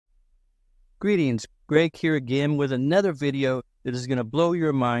Greetings, Greg here again with another video that is going to blow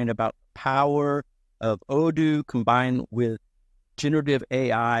your mind about the power of Odoo combined with generative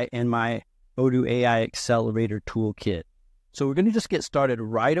AI and my Odoo AI Accelerator toolkit. So we're going to just get started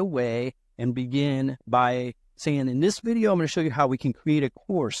right away and begin by saying in this video, I'm going to show you how we can create a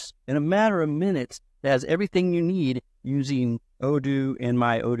course in a matter of minutes that has everything you need using Odoo and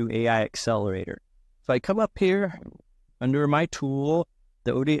my Odoo AI Accelerator. So I come up here under my tool,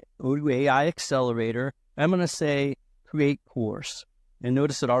 the Odoo AI Accelerator. I'm going to say create course. And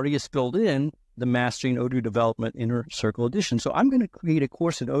notice it already is filled in the Mastering Odoo Development Inner Circle Edition. So I'm going to create a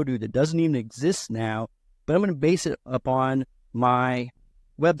course in Odoo that doesn't even exist now, but I'm going to base it upon my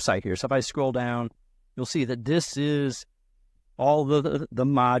website here. So if I scroll down, you'll see that this is all the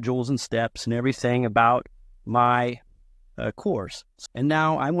modules and steps and everything about my course. And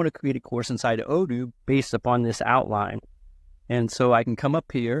now I want to create a course inside of Odoo based upon this outline. And so I can come up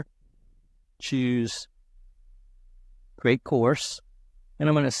here, choose create course, and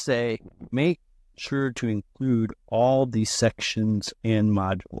I'm going to say, make sure to include all these sections and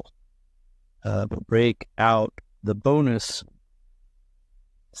modules. Break out the bonus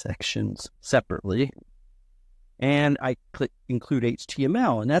sections separately. And I click include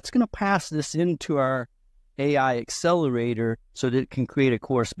HTML, and that's going to pass this into our AI Accelerator so that it can create a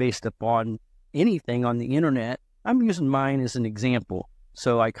course based upon anything on the internet. I'm using mine as an example.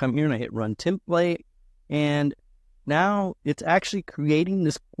 So I come here and I hit run template, and now it's actually creating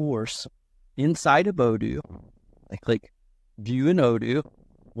this course inside of Odoo. I click view in Odoo.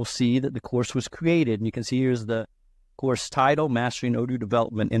 We'll see that the course was created, and you can see here's the course title, Mastering Odoo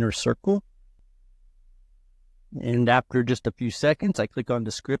Development Inner Circle. And after just a few seconds, I click on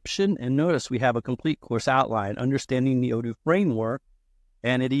description, and notice we have a complete course outline, understanding the Odoo framework.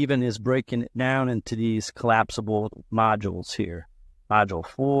 And it even is breaking it down into these collapsible modules here. Module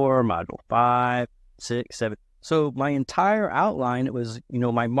 4, Module 5, 6, 7. So my entire outline, it was,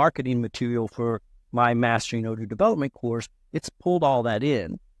 my marketing material for my Mastering Odoo Development course. It's pulled all that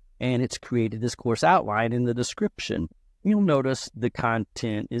in, and it's created this course outline in the description. You'll notice the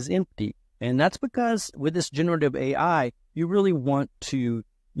content is empty. And that's because with this generative AI, you really want to,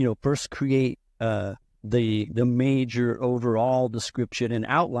 first create the major overall description and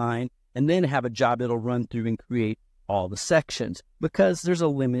outline, and then have a job that'll run through and create all the sections, because there's a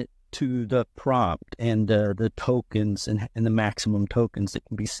limit to the prompt and the tokens and the maximum tokens that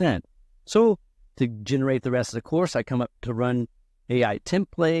can be sent. So to generate the rest of the course, I come up to run AI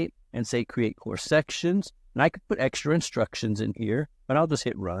template and say create course sections, and I could put extra instructions in here, but I'll just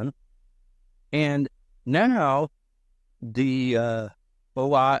hit run. And now the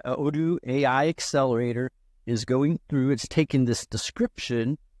Odoo AI Accelerator is going through, it's taking this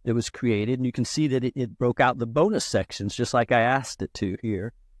description that was created, and you can see that it broke out the bonus sections just like I asked it to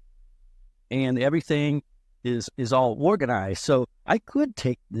here. And everything is all organized. So I could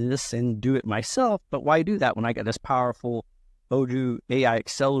take this and do it myself, but why do that when I got this powerful Odoo AI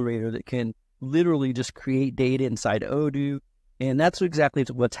Accelerator that can literally just create data inside Odoo? And that's exactly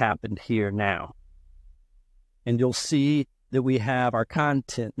what's happened here now. And you'll see that we have our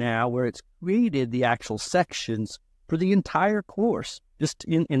content now where it's created the actual sections for the entire course, just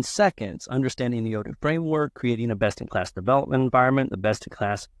in seconds, understanding the Odoo framework, creating a best-in-class development environment, the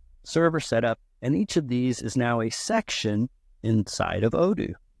best-in-class server setup, and each of these is now a section inside of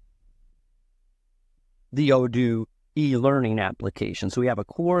Odoo. The Odoo e-learning application. So we have a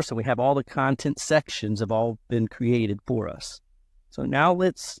course and we have all the content sections have all been created for us. So now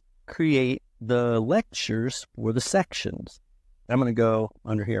let's create the lectures for the sections. I'm going to go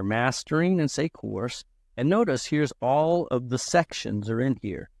under here, mastering, and say course. And notice here's all of the sections are in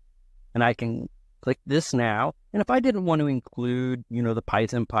here. And I can click this now. And if I didn't want to include, the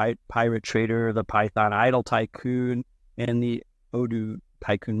Python Pirate Trader, the Python Idle Tycoon, and the Odoo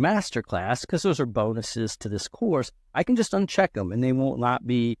Tycoon Masterclass, because those are bonuses to this course, I can just uncheck them and they will not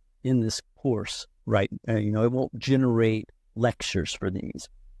be in this course, right? It won't generate lectures for these.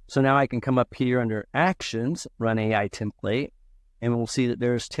 So now I can come up here under actions, run AI template, and we'll see that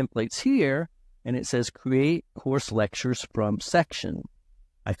there's templates here, and it says create course lectures from section.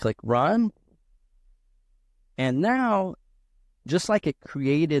 I click run, and now, just like it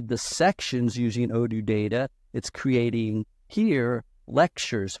created the sections using Odoo data, it's creating here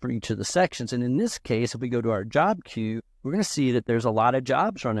lectures for each of the sections. And in this case, if we go to our job queue, we're going to see that there's a lot of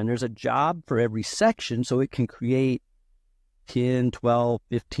jobs running. There's a job for every section, so it can create 10, 12,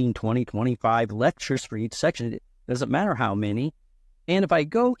 15, 20, 25 lectures for each section. It doesn't matter how many. And if I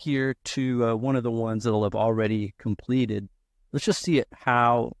go here to one of the ones that'll have already completed, let's just see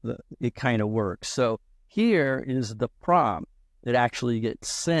how it kind of works. So here is the prompt that actually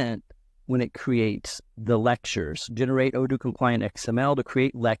gets sent when it creates the lectures. Generate Odoo compliant XML to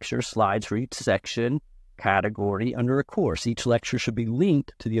create lecture slides for each section, category under a course. Each lecture should be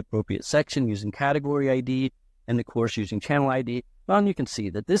linked to the appropriate section using category ID and the course using channel ID. Well, and you can see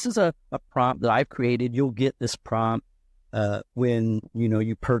that this is a prompt that I've created. You'll get this prompt when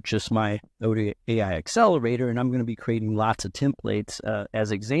you purchase my Odoo AI Accelerator, and I'm going to be creating lots of templates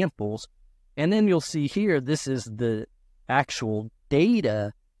as examples. And then you'll see here, this is the actual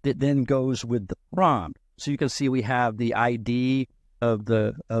data that then goes with the prompt. So you can see we have the ID of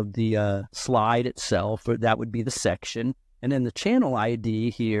the slide itself, or that would be the section, and then the channel ID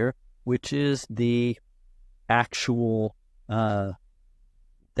here, which is the actual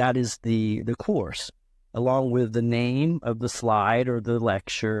that is the course, along with the name of the slide or the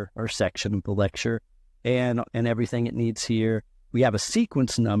lecture or section of the lecture, and everything it needs here. We have a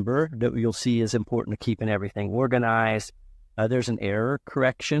sequence number that you'll see is important to keeping everything organized. There's an error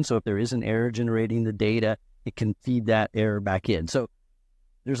correction, so if there is an error generating the data, it can feed that error back in. So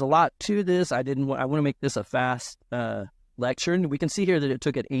there's a lot to this. I want to make this a fast lecture, and we can see here that it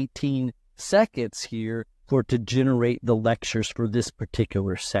took it 18 seconds here for it to generate the lectures for this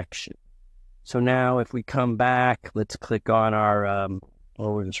particular section. So now if we come back, let's click on our,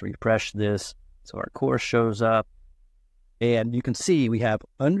 we'll just refresh this so our course shows up. And you can see we have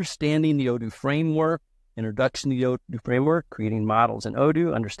understanding the Odoo framework, introduction to the Odoo framework, creating models in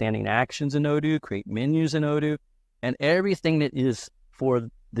Odoo, understanding actions in Odoo, create menus in Odoo, and everything that is for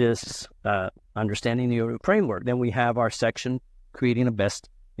this understanding the Odoo framework. Then we have our section, creating a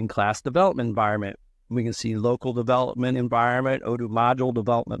best-in-class development environment. We can see local development environment, Odoo module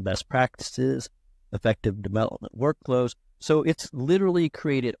development best practices, effective development workflows. So it's literally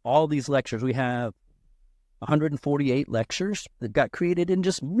created all these lectures. We have 148 lectures that got created in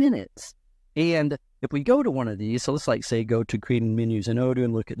just minutes. And if we go to one of these, so let's say go to creating menus in Odoo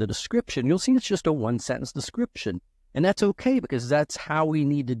and look at the description, you'll see it's just a one-sentence description. And that's okay, because that's how we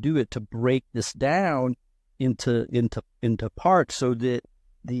need to do it, to break this down into parts so that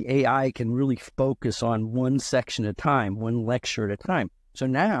the AI can really focus on one section at a time, one lecture at a time. So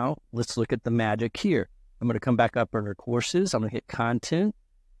now let's look at the magic here. I'm going to come back up under courses. I'm going to hit content.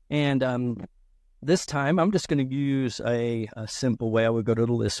 And this time I'm just going to use a simple way. I would go to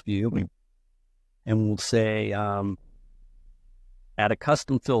the list view and we'll say add a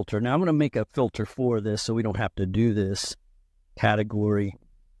custom filter. Now I'm going to make a filter for this so we don't have to do this. Category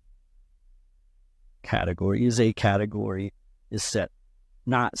is set.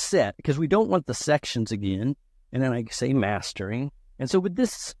 Not set, because we don't want the sections again. And then I say mastering. And so with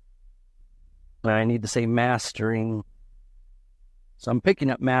this, I need to say mastering. So I'm picking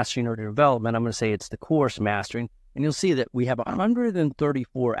up mastering or development. I'm going to say it's the course mastering. And you'll see that we have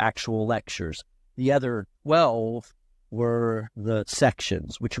 134 actual lectures. The other 12 were the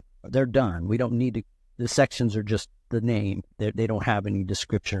sections, which they're done. We don't need to, the sections are just the name. They don't have any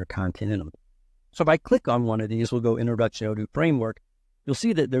description or content in them. So if I click on one of these, we'll go Introduction to Odoo Framework. You'll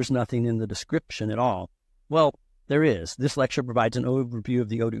see that there's nothing in the description at all. Well, there is. This lecture provides an overview of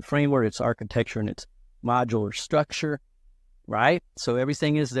the Odoo framework, its architecture, and its modular structure, right? So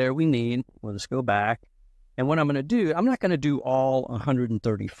everything is there we need. We'll just go back. And what I'm going to do, I'm not going to do all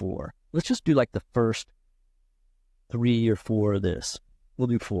 134. Let's just do like the first 3 or 4 of this. We'll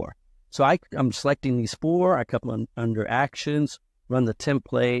do 4. So I'm selecting these 4. I come under Actions, run the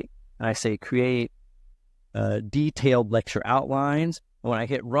template, and I say Create Detailed Lecture Outlines. And when I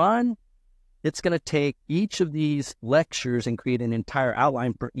hit Run, it's going to take each of these lectures and create an entire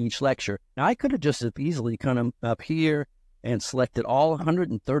outline for each lecture. Now, I could have just as easily come up here and selected all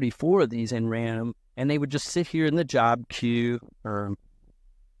 134 of these and ran them, and they would just sit here in the job queue.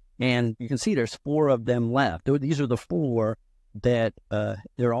 And you can see there's 4 of them left. These are the 4 that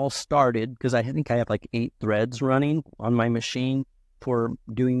they're all started, because I think I have like 8 threads running on my machine for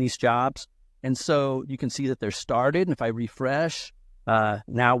doing these jobs. And so you can see that they're started. And if I refresh,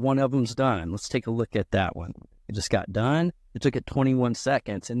 now one of them's done. Let's take a look at that one. It just got done. It took it 21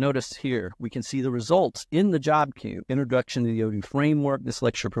 seconds. And notice here, we can see the results in the job queue. Introduction to the Odoo Framework. This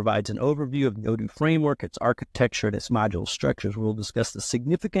lecture provides an overview of the Odoo Framework, its architecture, and its module structures. We'll discuss the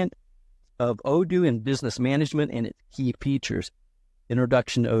significance of Odoo in business management and its key features.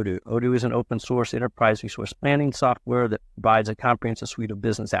 Introduction to Odoo. Odoo is an open source enterprise resource planning software that provides a comprehensive suite of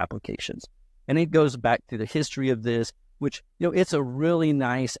business applications. And it goes back to the history of this, which, it's a really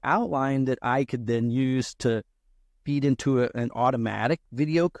nice outline that I could then use to feed into an automatic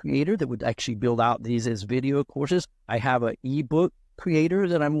video creator that would actually build out these as video courses. I have an ebook creator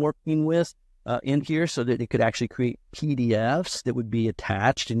that I'm working with in here so that it could actually create PDFs that would be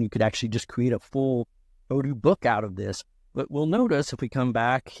attached, and you could actually just create a full Odoo book out of this. But we'll notice if we come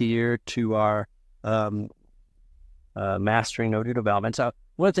back here to our mastering Odoo development. So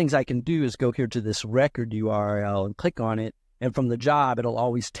one of the things I can do is go here to this record URL and click on it. And from the job, it'll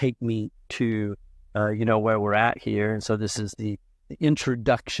always take me to, where we're at here. And so this is the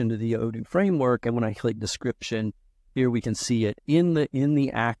introduction to the Odoo framework. And when I click description, here we can see it in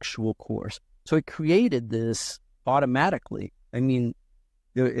the actual course. So it created this automatically. I mean,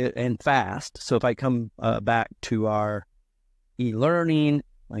 and fast. So if I come back to our e-learning,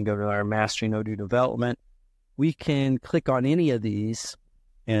 I go to our mastering Odoo development, we can click on any of these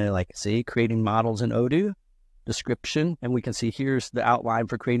and like see creating models in Odoo, description, and we can see here's the outline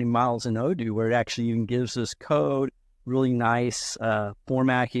for creating models in Odoo, where it actually even gives us code, really nice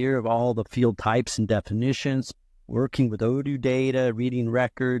format here of all the field types and definitions, working with Odoo data, reading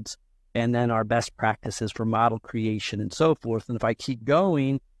records, and then our best practices for model creation and so forth. And if I keep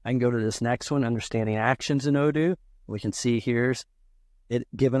going, I can go to this next one, understanding actions in Odoo. We can see here's it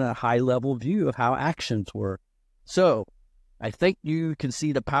given a high-level view of how actions work. So I think you can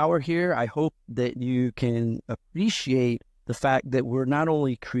see the power here. I hope that you can appreciate the fact that we're not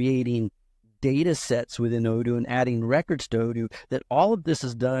only creating data sets within Odoo and adding records to Odoo, that all of this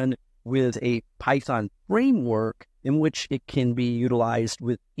is done with a Python framework in which it can be utilized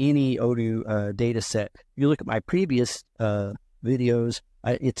with any Odoo data set. If you look at my previous videos,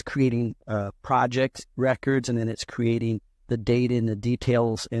 it's creating project records, and then it's creating the data and the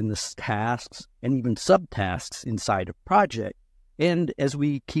details and the tasks and even subtasks inside a project. And as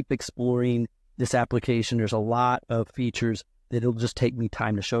we keep exploring this application, there's a lot of features that it'll just take me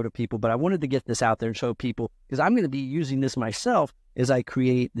time to show to people. But I wanted to get this out there and show people, because I'm going to be using this myself as I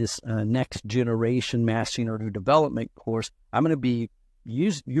create this next generation mastering Odoo development course. I'm going to be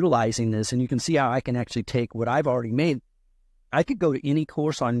utilizing this, and you can see how I can actually take what I've already made. I could go to any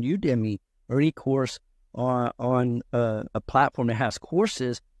course on Udemy or any course on a platform that has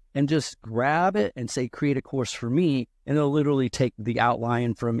courses and just grab it and say, create a course for me. And it'll literally take the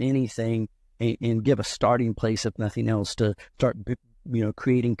outline from anything and give a starting place, if nothing else, to start,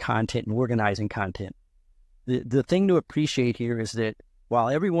 creating content and organizing content. The thing to appreciate here is that while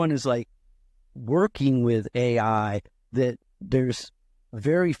everyone is like working with AI, that there's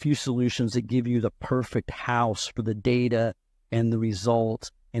very few solutions that give you the perfect house for the data and the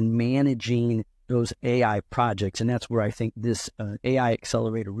results and managing those AI projects. And that's where I think this AI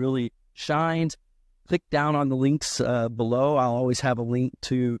Accelerator really shines. Click down on the links below. I'll always have a link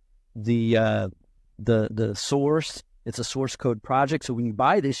to the source. It's a source code project. So when you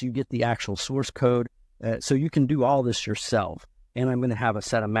buy this, you get the actual source code. So you can do all this yourself. And I'm going to have a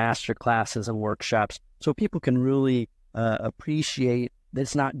set of master classes and workshops so people can really appreciate that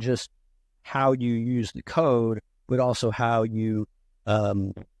it's not just how you use the code, but also how you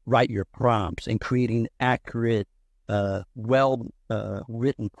write your prompts, and creating accurate,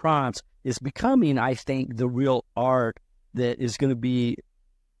 well-written prompts is becoming, I think, the real art that is going to be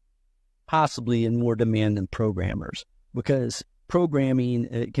possibly in more demand than programmers, because programming,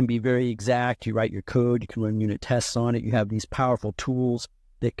 it can be very exact. You write your code, you can run unit tests on it. You have these powerful tools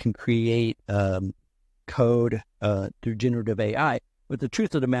that can create code through generative AI. But the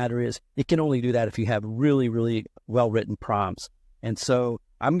truth of the matter is, it can only do that if you have really, really well-written prompts. And so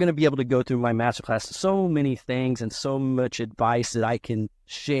I'm going to be able to go through my masterclass so many things and so much advice that I can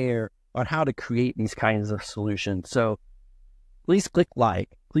share on how to create these kinds of solutions. So please click like,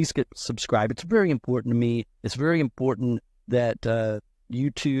 please subscribe. It's very important to me. It's very important that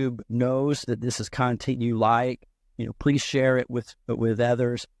YouTube knows that this is content you like. Please share it with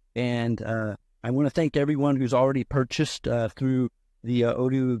others. And I want to thank everyone who's already purchased through the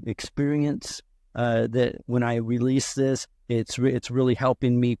Odoo experience. That when I release this, it's really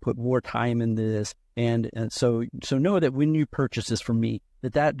helping me put more time in this. And so know that when you purchase this from me,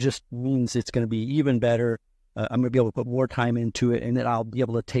 that just means it's going to be even better. I'm going to be able to put more time into it, and that I'll be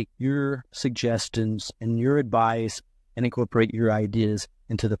able to take your suggestions and your advice and incorporate your ideas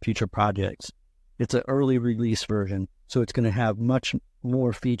into the future projects. It's an early release version, so it's going to have much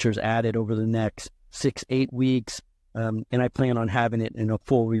more features added over the next 6-8 weeks. And I plan on having it in a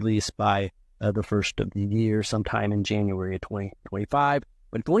full release by the first of the year, sometime in January of 2025.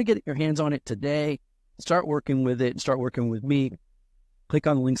 But if you want to get your hands on it today, start working with it, start working with me, click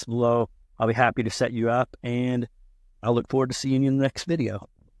on the links below. I'll be happy to set you up, and I'll look forward to seeing you in the next video.